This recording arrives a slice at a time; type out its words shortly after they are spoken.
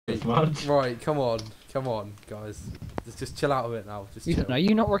as much. Right, come on, guys. Just chill out a bit now. Just chill. Are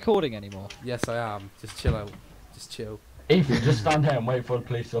you not recording anymore? Yes, I am. Just chill out. Just chill. Ethan, just stand here and wait for the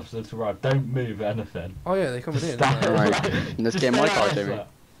police officer to arrive. Don't move anything. Oh yeah, they're coming in. Right, let's get my car, Jimmy.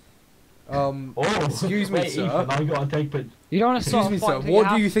 Excuse me, wait, sir. Ethan, I gotta take pictures. You don't want to Excuse start me, a sir. fight until What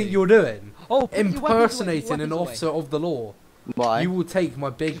have do you to. think you're doing? Oh, put your weapons away, Impersonating an weapons officer of the law. Why? You will take my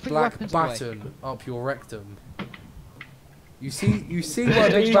big Just put your black weapons away. baton up your rectum. You see my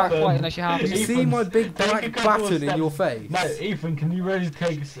Don't big start black. a fight unless you have You to. see my big take a black couple of baton in steps- your face. No, Ethan, can you really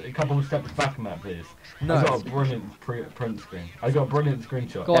take a couple of steps back from that, please? No. I got a brilliant print screen. I got a brilliant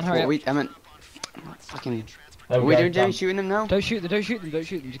screenshot. Go on, That's hurry what up. I meant. Fucking. There What are we we go, doing, Jimmy? done. Shooting them now? Don't shoot them, don't shoot them, don't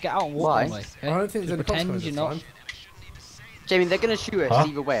shoot them. Just get out and walk Why? one way. I don't think there's any Pretend cops you're coming not. this time. Jamie, they're gonna shoot us Huh?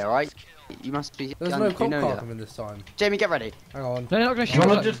 either way, alright? You must be. There's you no cop know car that. coming this time. Jamie, get ready. Hang on. No, they're not going to Do you shoot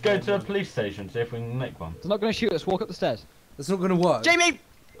want us. to just go to a police station, see if we can nick one? They're not going to shoot us. Walk up the stairs. It's not gonna work. Jamie!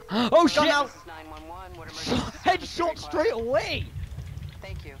 Oh shit! now. 911, what emergency? Headshot straight away!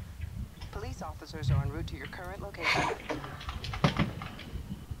 Thank you. Police officers are en route to your current location.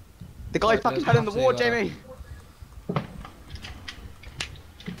 The guy Right, fucking there's fell in the nothing wall, about Jamie!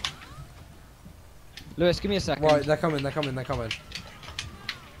 Lewis, give me a second. Right, they're coming.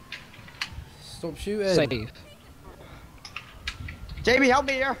 Stop shooting. Save. Jamie, help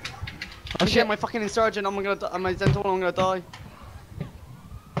me here! Oh I'm shit! my fucking insurgent, I'm gonna die. I'm my dental, I'm gonna die.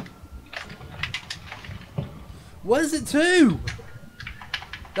 What is it to?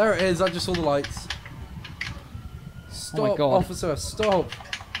 There it is. I just saw the lights. Stop, Oh my God. officer. Stop,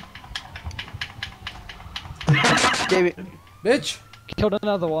 Jamie, bitch. Killed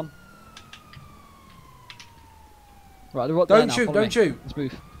another one. Right, they're right Don't there now, shoot, follow don't me. shoot. Let's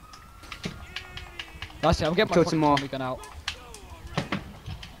move. That's it, I'm getting my Kill fucking some more. Tommy gun out.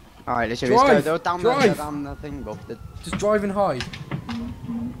 alright, let's go. Drive, They're down drive. there, down the thing, bro. Just drive and hide.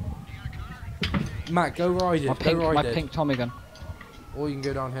 Matt, go ride My it. Go ride my it. pink Tommy gun. Or you can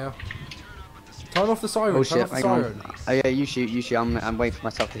go down here. Turn off the siren. Oh Turn shit, off the hang siren. on. Oh yeah, you shoot. I'm waiting for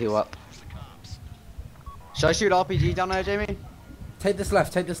myself to heal up. Should I shoot RPG down there, Jamie? Take this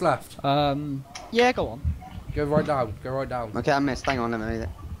left. Take this left. Yeah, go on. Go right down. Go right down. Okay, I missed. Hang on, let me.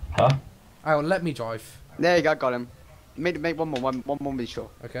 Huh? Hang on. Let me drive. There you go, got him. Make one more, be sure.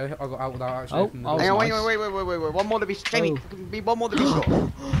 Okay. I got out without actually. Oh, opening the oh. door. Hang on, nice. wait. One more to be Jamie, Oh. be one more to be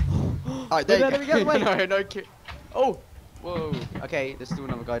sure. Alright, there you go. No, oh! Whoa. Okay, there's still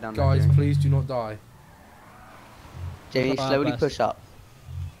another guy down there. Guys, Jamie. please do not die. Jamie, Not bad, slowly best. push up.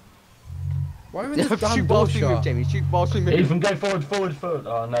 Why are we in this damn Shoot door whilst we move, shut? Jamie. Shoot whilst we move. Ethan, go forward.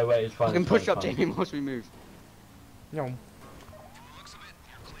 Oh, no, wait, it's fine. I can it's push fine, up, it's fine. Jamie, whilst we move. No.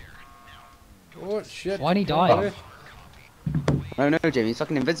 Oh shit. Why'd he die? Oh no, Jamie, he's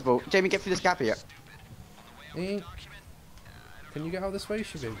fucking invincible. Jamie, get through this gap here. Eh. Can you get out this way? You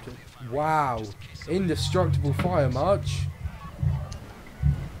should be able to. Wow. Indestructible fire march.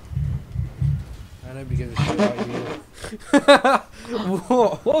 I nobody gives a shit about you.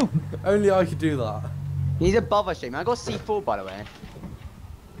 What? Whoa! Only I could do that. He's above us, Jamie. I got C4, by the way.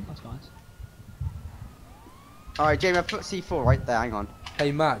 That's nice. Alright, Jamie, I put C4 right there. Hang on.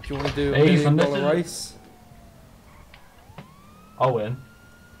 Hey Matt, do you want to do a Hey, $1 million Ethan, this is- race? I'll win.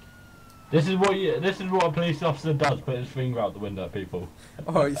 This is what a police officer does, put his finger out the window at people.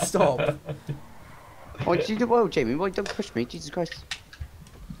 Alright, stop. Oh, did you do well, Jamie? Why don't push me? Jesus Christ.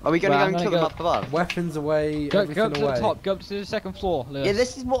 Are we gonna Right, go I'm and gonna kill them go- up above? Weapons away, Go everything up to away. the top, go up to the second floor, Lewis. Yeah,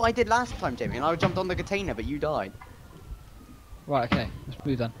 this is what I did last time, Jamie, and I jumped on the container, but you died. Right, okay, let's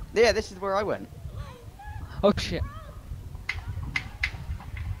move then. Yeah, this is where I went. Oh shit.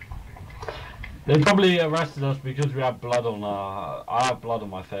 They probably arrested us because we had blood on our. I have blood on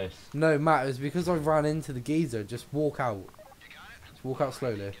my face. No, Matt, it's because I ran into the geezer. Just walk out. Just walk out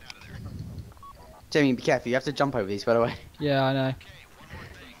slowly. Jamie, be careful. You have to jump over these, by the way. Yeah, I know.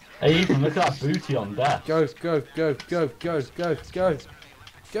 Hey Ethan, look at that booty on death. Go, go, go, go, go, go, go.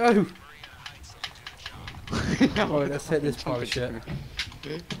 Go! Alright, let's hit this pile of shit.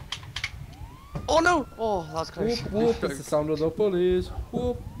 Oh no! Oh, that was close. Whoop, whoop, it's the sound of the police.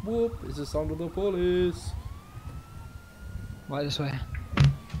 Whoop, whoop, it's the sound of the police. Right this way.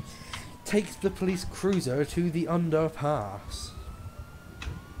 Take the police cruiser to the underpass.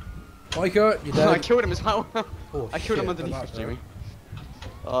 Biker, you're I dead. killed him as well. Oh, I killed him shit, underneath that us, hurt. Jamie.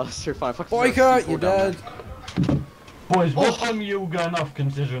 Oh, that's so fine. Biker, you're dead. Boys, what time are you all going off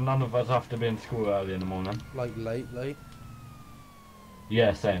considering none of us have to be in school early in the morning? Like late.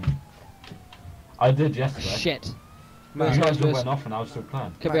 Yeah, same. I did yesterday. Shit. You Matt, guys all Lewis. went off and I was still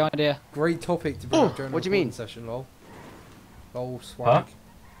playing. Could be an idea. great topic to bring Oh, up during a what do you recording mean? session, lol. Lol swag. Huh?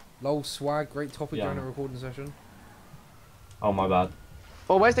 Lol swag, great topic Yeah. during a recording session. Oh my bad.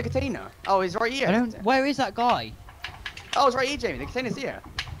 Oh, where's the container? Oh, he's right here. I don't. Where is that guy? Oh, it's right here, Jamie. The container's here.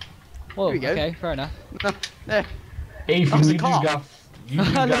 Well, Here we go. okay, fair enough. There. Ethan, That's a you do car. you do Look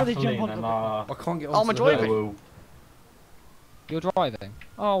at the gasoline jump and I can't get Oh, onto my the driving. hill. You're driving.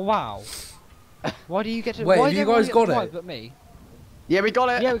 Oh wow. Why do you get to? Wait, why have does you everyone guys get got to drive it? But me. Yeah, we got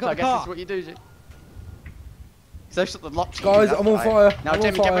it. Yeah, we got I the guess car. that's what you do. So shut the lock. Guys, that's I'm on fine. fire. Now, I'm on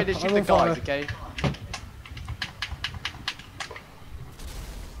Jamie, get fire. ready to shoot I'm the on fire. guys, okay?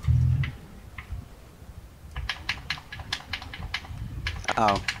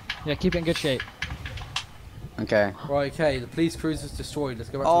 Oh, Yeah, keep it in good shape. okay. Right, okay, the police cruiser's destroyed. Let's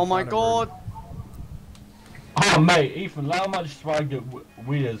go back to Oh the my cannon room. god. Oh mate, Ethan, look how much swag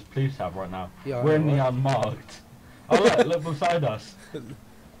we as police have right now. Yeah, We're I in know, the right? unmarked. Oh look beside us.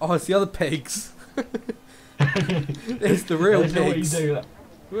 Oh, it's the other pigs. It's the real That's not what you pigs. do.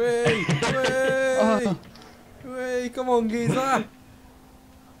 Way, way, Oh. way, come on, geezer.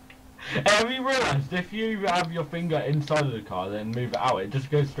 Hey, have you realised if you have your finger inside of the car then move it out, it just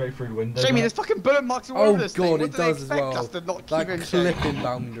goes straight through the window? Jamie, mate? there's fucking burn marks all Oh over this thing. god, What it do they does as expect well. us to not keep That in shape? clipping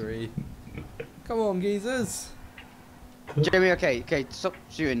boundary. Come on, geezers. Jamie, okay, stop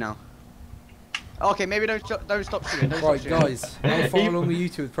shooting now. Okay, maybe don't stop shooting. Don't Right, stop shooting. guys, how far along are you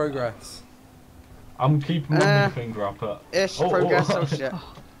two with progress? I'm keeping my middle finger up at... Ish, Oh, progress, oh. oh shit.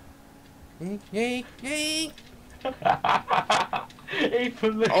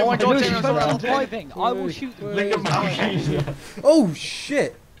 Ethan, look Oh my at God, Lewis, Jamie, you I'm better sorry. stop driving. I will shoot the Look at my geezer. Oh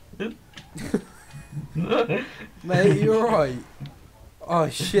shit! Mate, you alright? Oh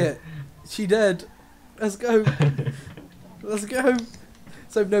shit. She dead. Let's go. Let's go.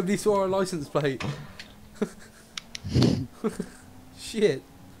 So nobody saw our license plate. Shit.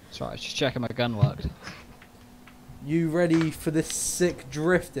 Sorry, just checking my gun worked. You ready for this sick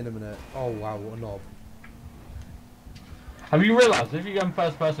drift in a minute? Oh wow, what a knob. Have you realised if you go in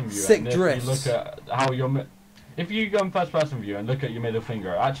first person view Sick and drifts. if you look at how your if you go in first person view and look at your middle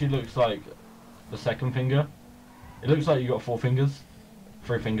finger, it actually looks like the second finger. It looks like you got 4 fingers,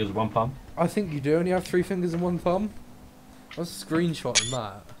 3 fingers, 1 thumb. I think you do only have 3 fingers and 1 thumb. I was screenshotting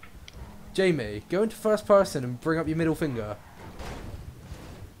that. Jamie, go into first person and bring up your middle finger.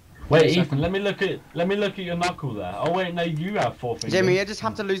 Wait, Wait a Ethan, let me look at your knuckle there. Oh wait, no, you have 4 fingers. Jamie, you just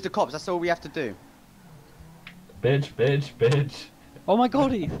have to lose the cops. That's all we have to do. Bitch, bitch, bitch. Oh my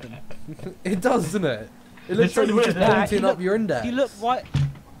god, Ethan. It does, doesn't it? It looks It's like really you're weird, just yeah. pointing up your index.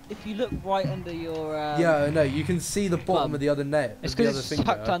 If you look right under your Yeah, no, you can see the bottom thumb. of the other net. It's the because other it's finger.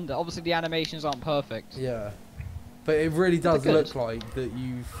 tucked under. Obviously the animations aren't perfect. Yeah, but it really does They're look good. like that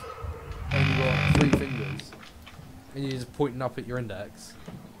you've only got 3 fingers, and you're just pointing up at your index.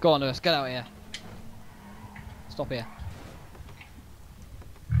 Go on, Lewis, get out of here. Stop here.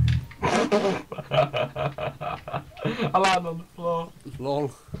 I land on the floor.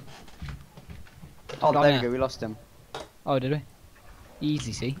 Lol. Oh, Down there here. we go. We lost him. Oh, did we?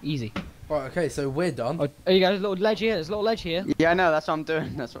 Easy, see? Easy. Right, okay, so we're done. Oh, there you go, there's a little ledge here. There's a little ledge here. Yeah, I know. That's what I'm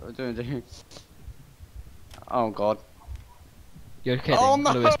doing. That's what we're doing. Oh god. You're kidding, Oh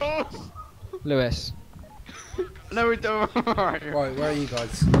no! Lewis. Lewis. No, we don't. Right, where are you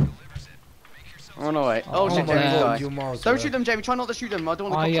guys? Run away. Oh, Oh shit, my Jamie's God, died. you're miles Don't away. shoot them, Jamie. Try not to shoot them. I don't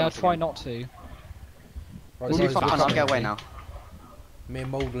want to. I try not to. Right, We'll be guys, fine. we're I'll coming. get away now. Me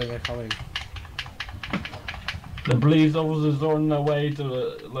and Moldling are coming. The police officers are on their way to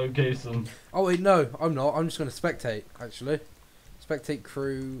the location. Oh wait, no, I'm not. I'm just going to spectate, actually. Spectate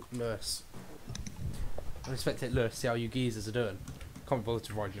crew, Lewis. I'm going to spectate Lewis, see how you geezers are doing. Can't be bothered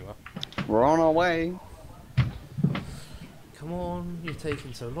to ride anywhere. We're on our way. Come on, you're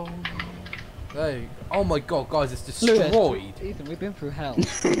taking so long. Hey, oh my god, guys, it's Lewis, destroyed. Ethan, we've been through hell.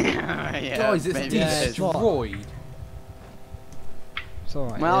 Yeah, Guys, it's maybe it is. destroyed. It's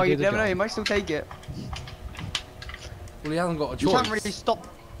alright. Well, they do you the never know. job. You might still take it. Well, he hasn't got a You choice. can't really stop.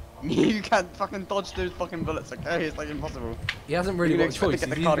 You can't fucking dodge those fucking bullets. Okay, it's like impossible. He hasn't really You got a can expect choice.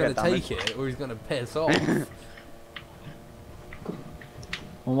 to He's get either the going car to to take it or he's going to piss off.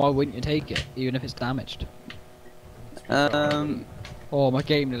 Well, why wouldn't you take it, even if it's damaged? Oh, my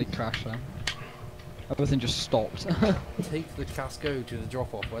game nearly crashed then. Everything just stopped. Take the Casco to the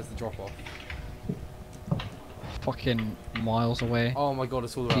drop-off. Where's the drop-off? Fucking miles away. Oh my god,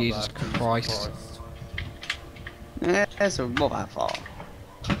 it's all around Jesus there. Christ. yeah, so not that far.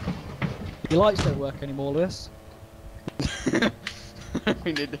 Your lights don't work anymore, Lewis.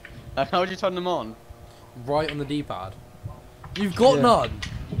 We did. How would you turn them on? Right on the D-pad. You've got Yeah. none!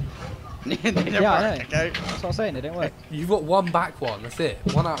 They don't Yeah, I work, know. okay? That's what I'm saying, they don't work. You've got one back one, that's it.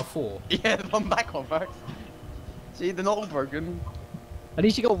 1 out of 4. Yeah, the one back one works. See, they're not all broken. At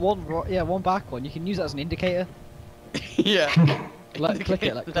least you got one back one. You can use that as an indicator. Yeah. Click it, click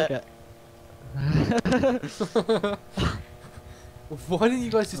it. Why didn't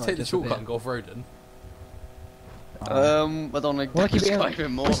you guys just Oh, take the just a shortcut bit. and go off roading? I don't want Well, to keep it in describe it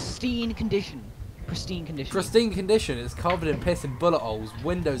more. pristine condition. Pristine condition. Pristine condition, it's covered in piss and bullet holes,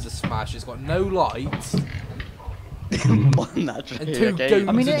 windows are smashed, it's got no lights, One naturally, and two okay. goons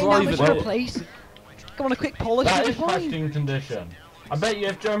I mean, it are ain't that much driving of a it. place. Come on, a quick polish That and is you're fine. pristine condition. I bet you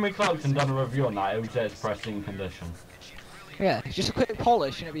if Jeremy Clarkson done a review on that, it would say it's pristine condition. Yeah, just a quick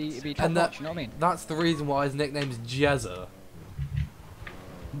polish and it'd be top And notch, you know what I mean? that's the reason why his nickname's Jezza.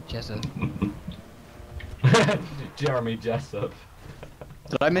 Jezza. Jeremy Jessup.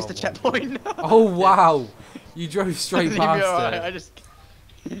 Did I miss Oh the my checkpoint? Oh wow! You drove straight Alright, past I it. just...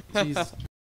 Jesus